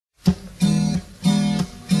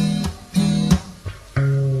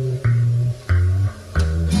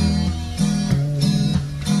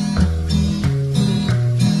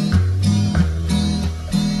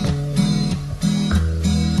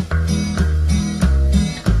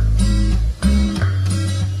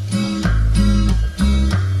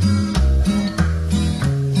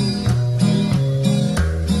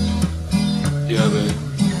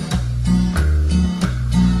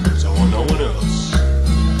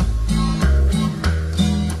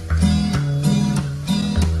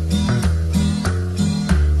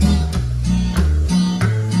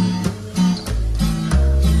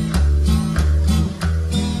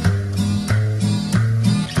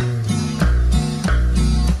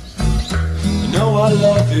I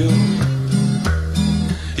love you,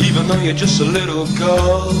 even though you're just a little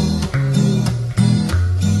girl.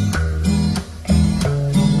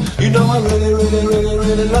 You know I really, really, really,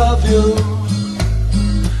 really love you,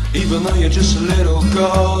 even though you're just a little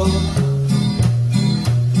girl.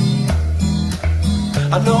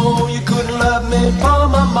 I know you couldn't love me for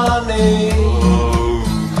my money,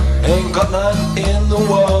 ain't got none in the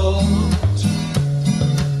world.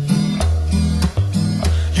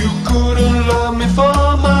 You couldn't love me for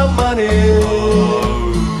my money,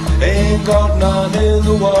 ain't got none in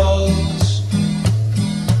the world.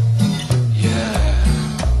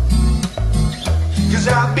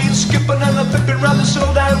 I've been skipping and I'm flipping round this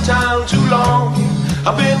old downtown too long.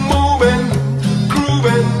 I've been moving,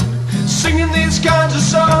 grooving, singing these kinds of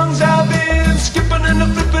songs. I've been skipping and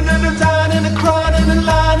I'm flipping and I'm dying and I'm crying and I'm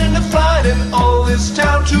lying and I'm flying in all this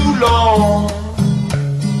town too long.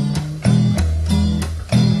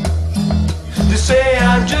 They say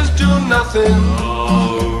I'm just doing nothing,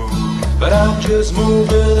 but I'm just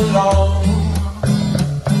moving along.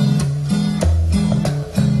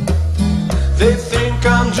 They think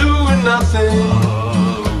I'm doing nothing,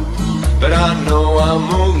 but I know I'm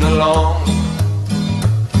moving along.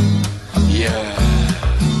 Yeah.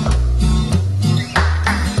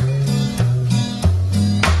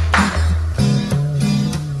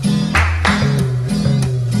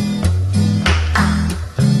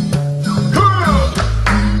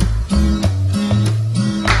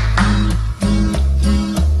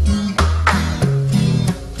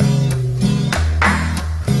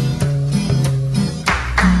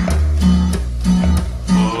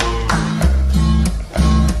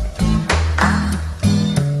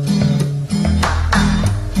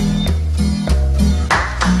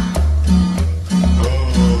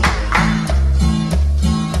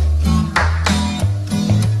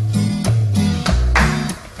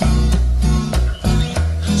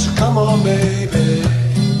 Come on, baby,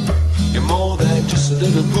 you're more than just a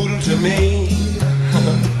little poodle to me.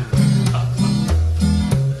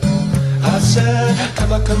 I said,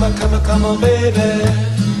 come on, come on, come on, come on, baby,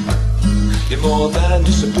 you're more than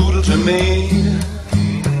just a poodle to me.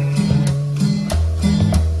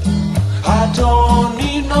 I don't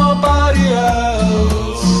need nobody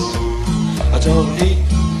else, I don't need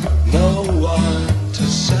no one to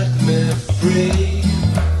set me free.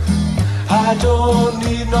 I don't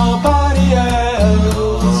need nobody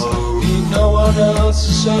else, need no one else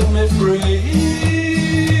to set me free.